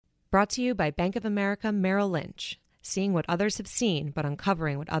Brought to you by Bank of America Merrill Lynch. Seeing what others have seen, but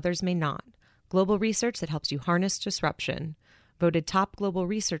uncovering what others may not. Global research that helps you harness disruption. Voted top global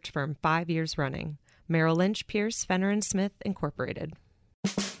research firm 5 years running. Merrill Lynch, Pierce, Fenner & Smith, Incorporated.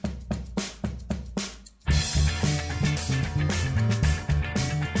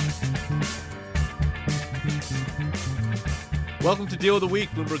 Welcome to Deal of the Week,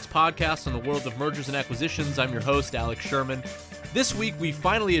 Bloomberg's podcast on the world of mergers and acquisitions. I'm your host, Alex Sherman. This week, we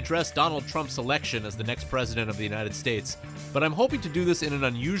finally addressed Donald Trump's election as the next president of the United States, but I'm hoping to do this in an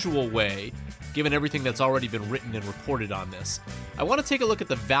unusual way, given everything that's already been written and reported on this. I want to take a look at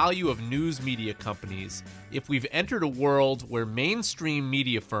the value of news media companies if we've entered a world where mainstream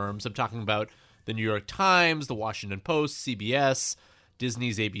media firms, I'm talking about the New York Times, the Washington Post, CBS,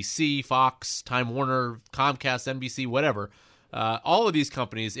 Disney's ABC, Fox, Time Warner, Comcast, NBC, whatever, all of these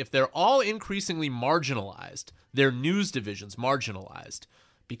companies, if they're all increasingly marginalized, their news divisions marginalized,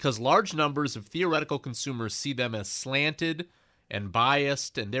 because large numbers of theoretical consumers see them as slanted and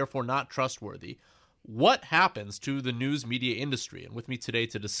biased and therefore not trustworthy, what happens to the news media industry? And with me today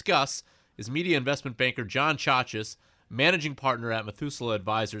to discuss is media investment banker John Chachis, managing partner at Methuselah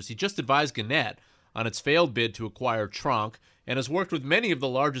Advisors. He just advised Gannett on its failed bid to acquire Tronc and has worked with many of the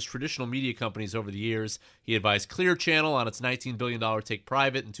largest traditional media companies over the years. He advised Clear Channel on its $19 billion take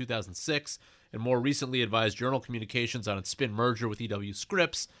private in 2006, and more recently advised Journal Communications on its spin merger with EW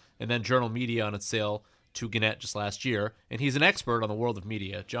Scripps, and then Journal Media on its sale to Gannett just last year. And he's an expert on the world of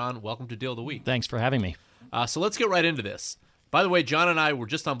media. John, welcome to Deal of the Week. Thanks for having me. So let's get right into this. By the way, John and I were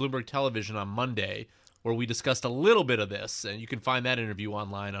just on Bloomberg Television on Monday, where we discussed a little bit of this, and you can find that interview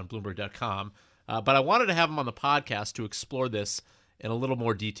online on Bloomberg.com. But I wanted to have him on the podcast to explore this in a little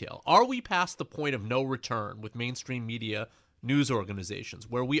more detail. Are we past the point of no return with mainstream media news organizations,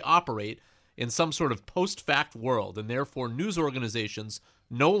 where we operate in some sort of post-fact world, and therefore news organizations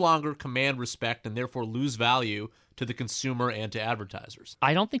no longer command respect and therefore lose value to the consumer and to advertisers?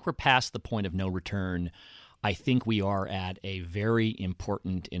 I don't think we're past the point of no return. I think we are at a very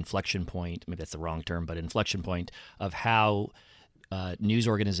important inflection point, maybe that's the wrong term, but inflection point of how news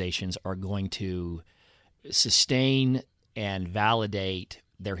organizations are going to sustain and validate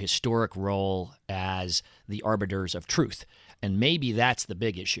their historic role as the arbiters of truth. And maybe that's the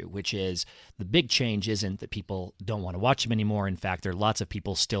big issue, which is the big change isn't that people don't want to watch them anymore. In fact, there are lots of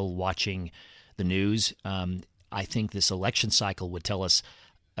people still watching the news. I think this election cycle would tell us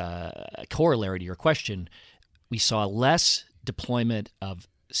a corollary to your question. We saw less deployment of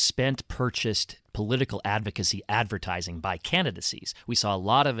spent, purchased political advocacy advertising by candidacies. We saw a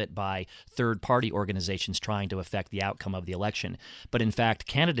lot of it by third-party organizations trying to affect the outcome of the election. But in fact,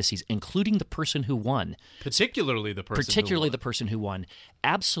 candidacies, including the person who won, particularly the person who won,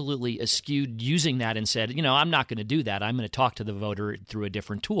 absolutely eschewed using that and said, I'm not going to do that. I'm going to talk to the voter through a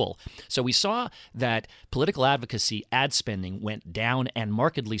different tool. So we saw that political advocacy ad spending went down, and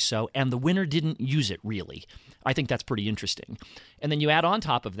markedly so, and the winner didn't use it really. I think that's pretty interesting. And then you add on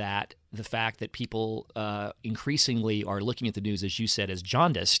top of that the fact that people increasingly are looking at the news, as you said, as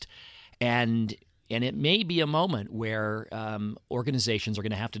jaundiced, and it may be a moment where organizations are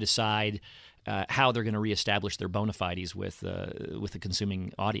going to have to decide how they're going to reestablish their bona fides with the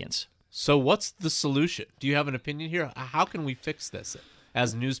consuming audience. So what's the solution? Do you have an opinion here? How can we fix this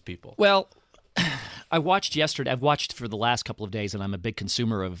as news people? Well, I watched yesterday. I've watched for the last couple of days, and I'm a big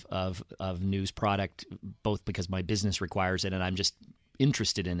consumer of news product, both because my business requires it and I'm just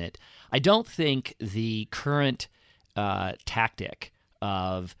interested in it. I don't think the current tactic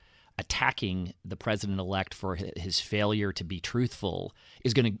of attacking the president-elect for his failure to be truthful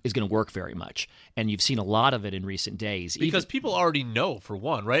is going to work very much. And you've seen a lot of it in recent days. Because people already know, for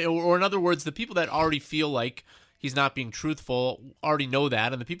one, right? Or in other words, the people that already feel like he's not being truthful already know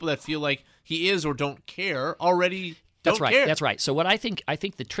that, and the people that feel like he is or don't care already don't care. That's right. So what I think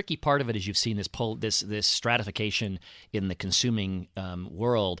the tricky part of it is you've seen this stratification in the consuming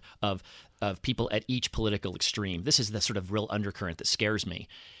world of people at each political extreme. This is the sort of real undercurrent that scares me.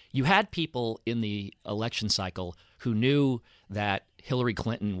 You had people in the election cycle who knew that Hillary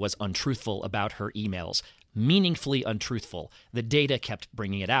Clinton was untruthful about her emails, meaningfully untruthful. The data kept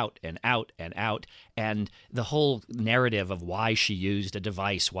bringing it out and out and out, and the whole narrative of why she used a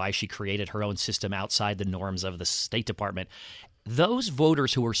device, why she created her own system outside the norms of the State Department, those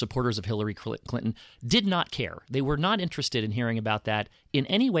voters who were supporters of Hillary Clinton did not care. They were not interested in hearing about that in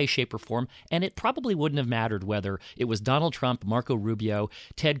any way, shape, or form, and it probably wouldn't have mattered whether it was Donald Trump, Marco Rubio,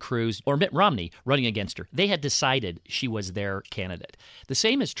 Ted Cruz, or Mitt Romney running against her. They had decided she was their candidate. The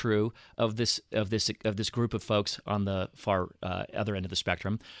same is true of this group of folks on the far other end of the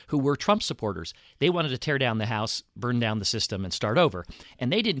spectrum who were Trump supporters. They wanted to tear down the House, burn down the system, and start over,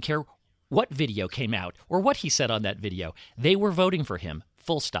 and they didn't care what video came out or what he said on that video. They were voting for him,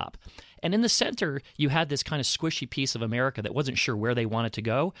 full stop. And in the center, you had this kind of squishy piece of America that wasn't sure where they wanted to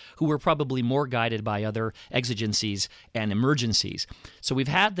go, who were probably more guided by other exigencies and emergencies. So we've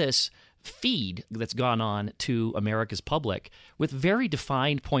had this feed that's gone on to America's public with very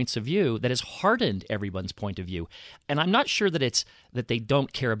defined points of view that has hardened everyone's point of view. And I'm not sure that it's that they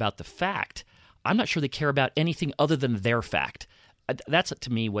don't care about the fact. I'm not sure they care about anything other than their fact. That's, to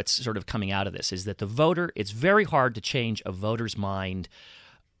me, what's sort of coming out of this, is that the voter, it's very hard to change a voter's mind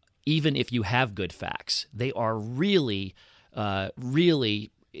even if you have good facts. They are really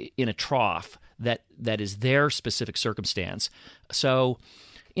in a trough that is their specific circumstance. So,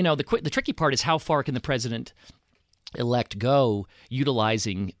 the tricky part is how far can the president-elect go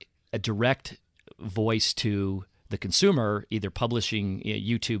utilizing a direct voice to the consumer, either publishing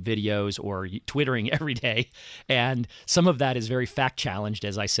YouTube videos or Twittering every day. And some of that is very fact-challenged,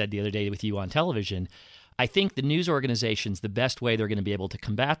 as I said the other day with you on television. I think the news organizations, the best way they're going to be able to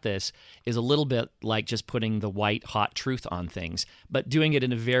combat this is a little bit like just putting the white, hot truth on things, but doing it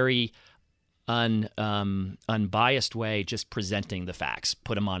in a very unbiased way, just presenting the facts.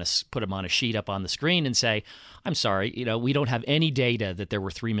 Put them on a sheet up on the screen and say, I'm sorry, we don't have any data that there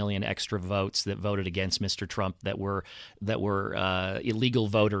were 3 million extra votes that voted against Mr. Trump that were illegal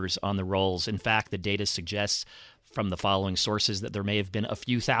voters on the rolls. In fact, the data suggests from the following sources that there may have been a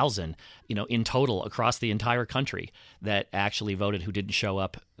few thousand, in total across the entire country that actually voted who didn't show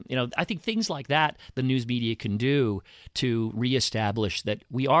up. I think things like that the news media can do to reestablish that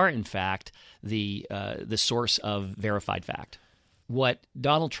we are, in fact, the source of verified fact. What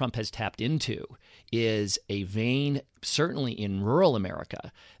Donald Trump has tapped into is a vein, certainly in rural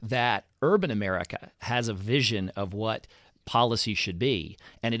America, that urban America has a vision of what policy should be,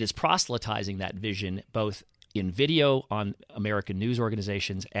 and it is proselytizing that vision both in video on American news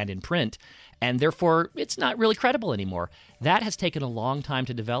organizations and in print, and therefore it's not really credible anymore. That has taken a long time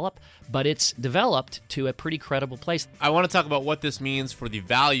to develop, but it's developed to a pretty credible place. I want to talk about what this means for the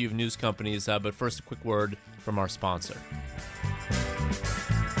value of news companies, but first a quick word from our sponsor.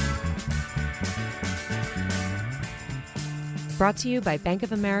 Brought to you by Bank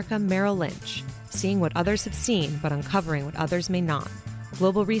of America Merrill Lynch. Seeing what others have seen, but uncovering what others may not.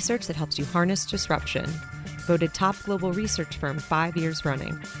 Global research that helps you harness disruption. Voted top global research firm 5 years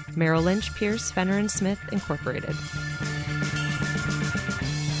running. Merrill Lynch, Pierce, Fenner & Smith, Incorporated.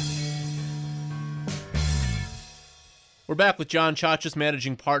 We're back with John Chachas,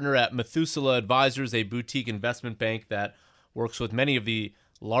 managing partner at Methuselah Advisors, a boutique investment bank that works with many of the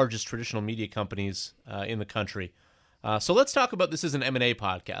largest traditional media companies in the country. So let's talk about, this is an M&A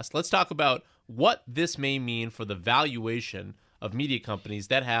podcast. Let's talk about what this may mean for the valuation of media companies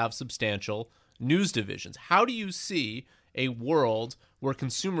that have substantial news divisions. How do you see a world where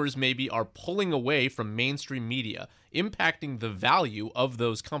consumers maybe are pulling away from mainstream media, impacting the value of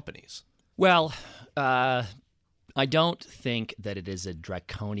those companies? Well, I don't think that it is a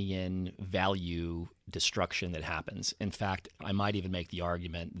draconian value destruction that happens. In fact, I might even make the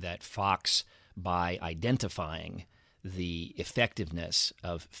argument that Fox, by identifying the effectiveness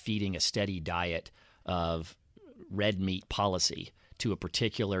of feeding a steady diet of red meat policy to a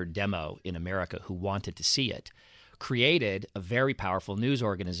particular demo in America who wanted to see it, created a very powerful news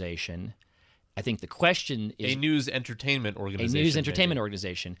organization. I think the question is... A news entertainment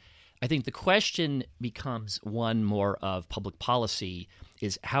organization. I think the question becomes one more of public policy,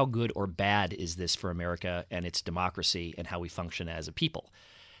 is how good or bad is this for America and its democracy and how we function as a people?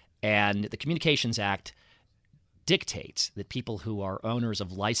 And the Communications Act dictates that people who are owners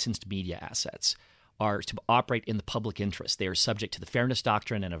of licensed media assets are to operate in the public interest. They are subject to the Fairness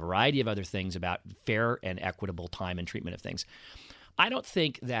Doctrine and a variety of other things about fair and equitable time and treatment of things. I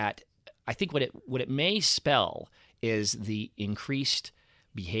think what it may spell is the increased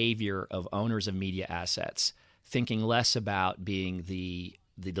behavior of owners of media assets thinking less about being the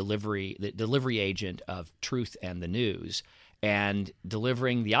delivery agent of truth and the news, and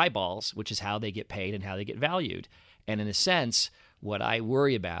delivering the eyeballs, which is how they get paid and how they get valued. And in a sense, what I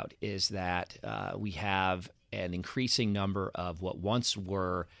worry about is that we have an increasing number of what once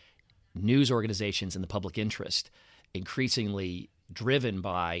were news organizations in the public interest, increasingly driven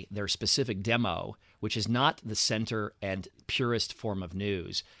by their specific demo, which is not the center and purest form of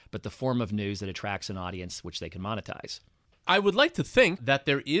news, but the form of news that attracts an audience which they can monetize. I would like to think that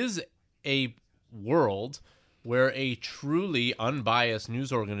there is a world where a truly unbiased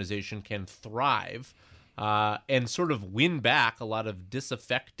news organization can thrive and sort of win back a lot of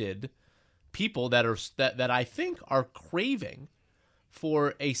disaffected people that I think are craving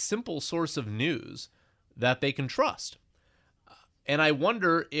for a simple source of news that they can trust. And I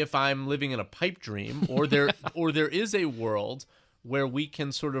wonder if I'm living in a pipe dream, or there is a world where we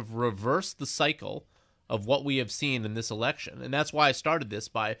can sort of reverse the cycle of what we have seen in this election. And that's why I started this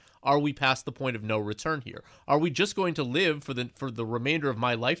by, are we past the point of no return here? Are we just going to live for the remainder of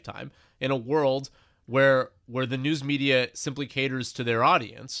my lifetime in a world where the news media simply caters to their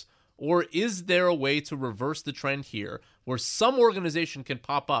audience? Or is there a way to reverse the trend here where some organization can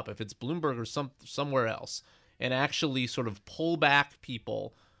pop up, if it's Bloomberg or somewhere else, and actually sort of pull back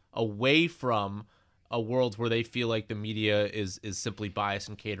people away from a world where they feel like the media is simply biased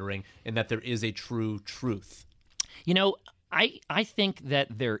and catering, and that there is a true truth? You know, I think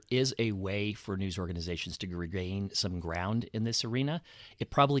that there is a way for news organizations to regain some ground in this arena. It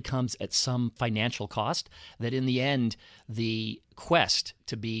probably comes at some financial cost, that in the end, the quest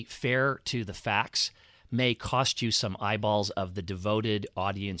to be fair to the facts may cost you some eyeballs of the devoted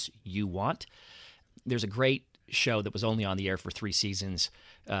audience you want. There's a great show that was only on the air for 3 seasons,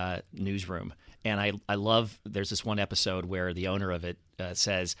 Newsroom. And I love, there's this one episode where the owner of it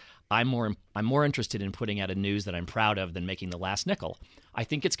says, I'm more interested in putting out a news that I'm proud of than making the last nickel. I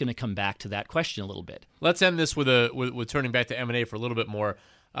think it's going to come back to that question a little bit. Let's end this with turning back to M&A for a little bit more,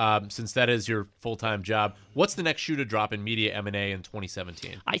 since that is your full-time job. What's the next shoe to drop in media M&A in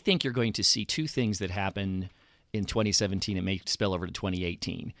 2017? I think you're going to see 2 things that happen in 2017. It may spill over to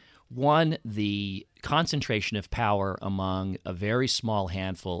 2018. One, the concentration of power among a very small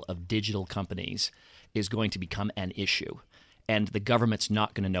handful of digital companies is going to become an issue, and the government's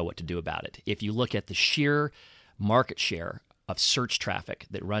not going to know what to do about it. If you look at the sheer market share of search traffic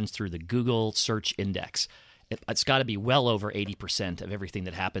that runs through the Google search index, it's got to be well over 80% of everything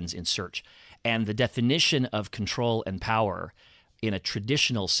that happens in search. And the definition of control and power in a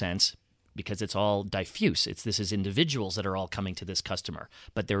traditional sense, because it's all diffuse. This is individuals that are all coming to this customer,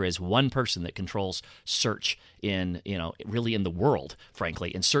 but there is one person that controls search really in the world,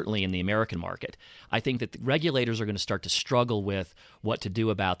 frankly, and certainly in the American market. I think that the regulators are going to start to struggle with what to do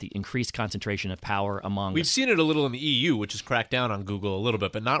about the increased concentration of power among. We've seen it a little in the EU, which has cracked down on Google a little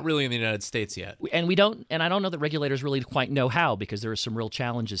bit, but not really in the United States yet. And I don't know that regulators really quite know how, because there are some real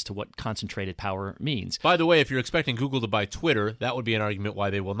challenges to what concentrated power means. By the way, if you're expecting Google to buy Twitter, that would be an argument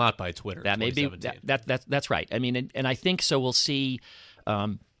why they will not buy Twitter. That may be that's right. I mean, and I think so. We'll see.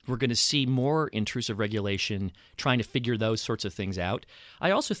 We're going to see more intrusive regulation trying to figure those sorts of things out.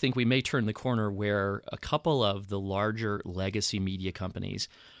 I also think we may turn the corner where a couple of the larger legacy media companies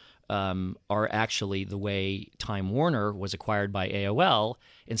are actually the way Time Warner was acquired by AOL.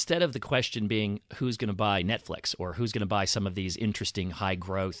 Instead of the question being who's going to buy Netflix or who's going to buy some of these interesting high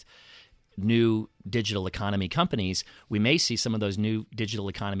growth new digital economy companies, we may see some of those new digital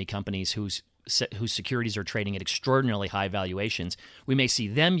economy companies whose securities are trading at extraordinarily high valuations. We may see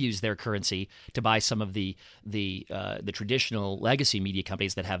them use their currency to buy some of the traditional legacy media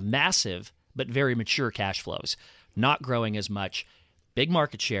companies that have massive but very mature cash flows, not growing as much, big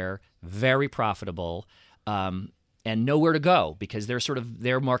market share, very profitable, and nowhere to go because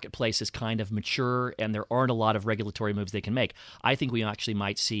their marketplace is kind of mature and there aren't a lot of regulatory moves they can make. I think we actually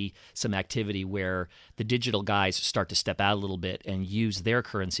might see some activity where the digital guys start to step out a little bit and use their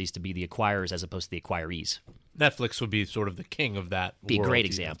currencies to be the acquirers as opposed to the acquirees. Netflix would be sort of the king of that. Be a great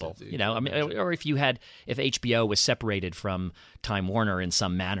example, or if HBO was separated from Time Warner in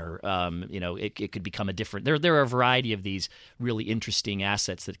some manner, it could become a different. There are a variety of these really interesting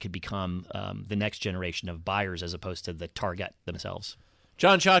assets that could become the next generation of buyers as opposed to the target themselves.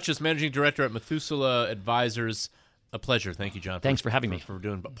 John Chachas, Managing Director at Methuselah Advisors. A pleasure. Thank you, John. Thanks for having me. For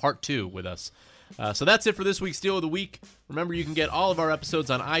doing part 2 with us. So that's it for this week's Deal of the Week. Remember, you can get all of our episodes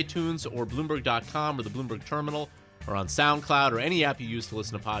on iTunes or Bloomberg.com or the Bloomberg Terminal or on SoundCloud or any app you use to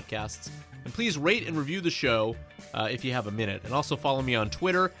listen to podcasts. And please rate and review the show if you have a minute. And also follow me on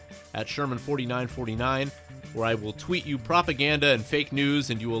Twitter at Sherman4949, where I will tweet you propaganda and fake news,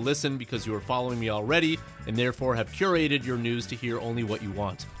 and you will listen because you are following me already and therefore have curated your news to hear only what you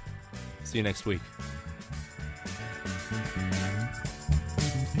want. See you next week.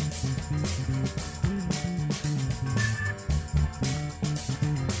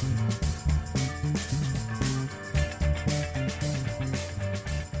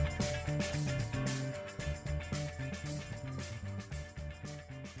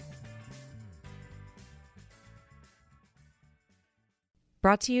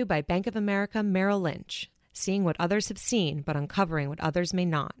 Brought to you by Bank of America Merrill Lynch. Seeing what others have seen, but uncovering what others may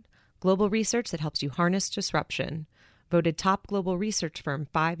not. Global research that helps you harness disruption. Voted top global research firm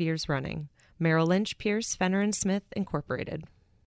 5 years running. Merrill Lynch, Pierce, Fenner & Smith, Incorporated.